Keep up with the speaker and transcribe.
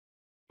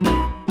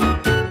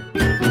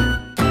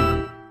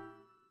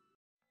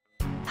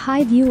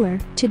Hi viewer,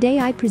 today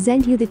I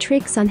present you the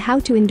tricks on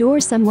how to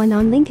endorse someone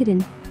on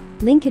LinkedIn.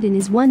 LinkedIn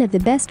is one of the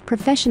best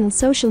professional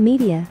social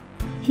media.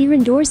 Here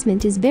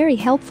endorsement is very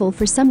helpful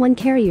for someone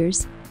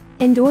careers.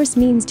 Endorse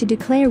means to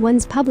declare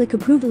one's public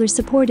approval or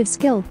supportive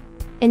skill.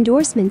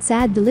 Endorsements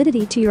add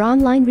validity to your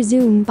online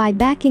resume by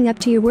backing up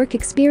to your work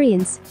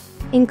experience.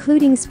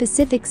 Including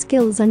specific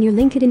skills on your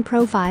LinkedIn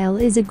profile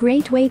is a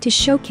great way to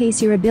showcase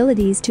your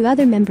abilities to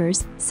other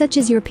members, such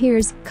as your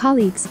peers,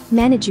 colleagues,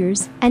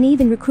 managers, and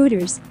even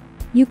recruiters.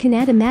 You can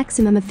add a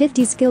maximum of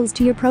 50 skills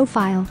to your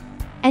profile.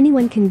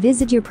 Anyone can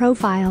visit your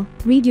profile,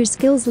 read your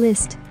skills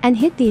list, and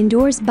hit the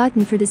endorse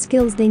button for the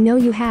skills they know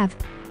you have.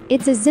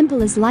 It's as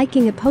simple as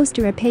liking a post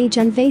or a page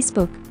on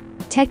Facebook.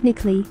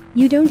 Technically,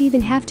 you don't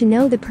even have to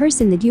know the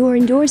person that you are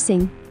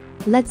endorsing.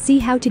 Let's see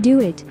how to do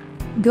it.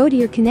 Go to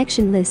your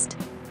connection list.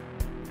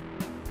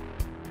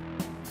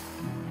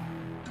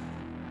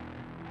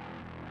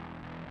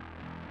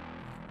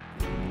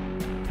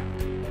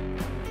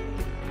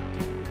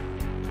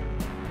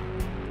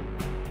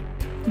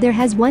 There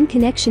has one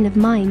connection of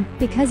mine,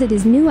 because it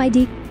is new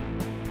ID.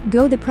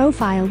 Go the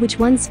profile which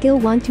one skill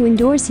want to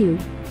endorse you.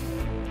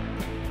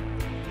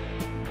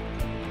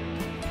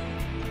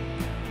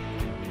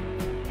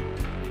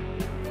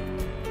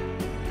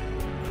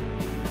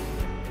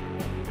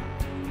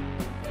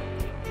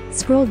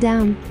 Scroll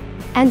down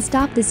and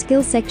stop the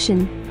skill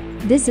section.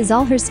 This is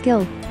all her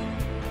skill.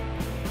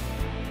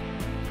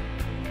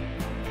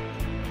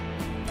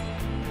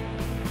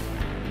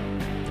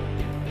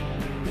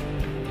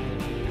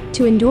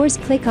 To endorse,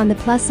 click on the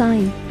plus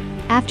sign.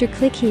 After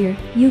click here,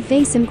 you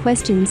face some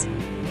questions.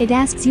 It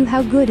asks you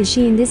how good is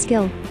she in this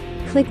skill.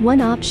 Click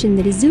one option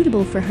that is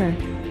suitable for her.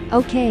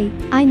 Okay,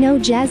 I know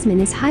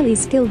Jasmine is highly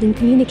skilled in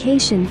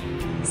communication.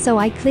 So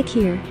I click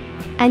here.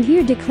 And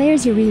here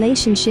declares your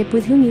relationship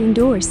with whom you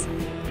endorse.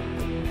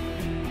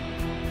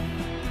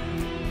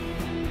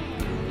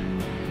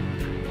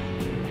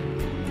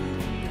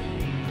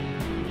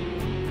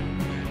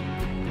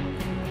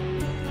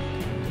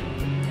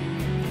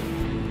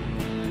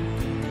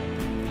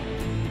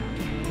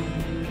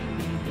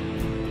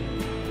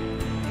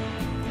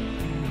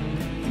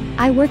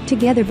 I worked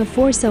together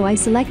before, so I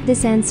select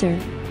this answer.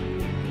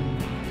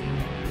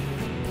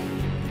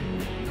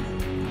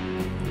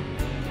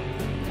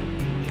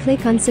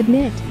 Click on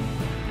submit.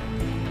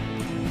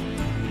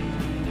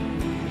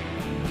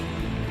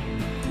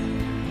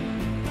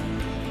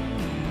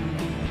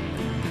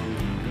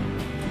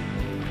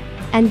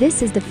 And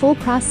this is the full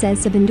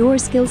process of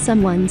endorse skill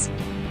someone's.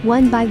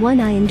 One by one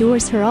I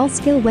endorse her all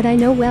skill what I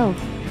know well.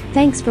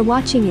 Thanks for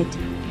watching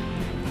it.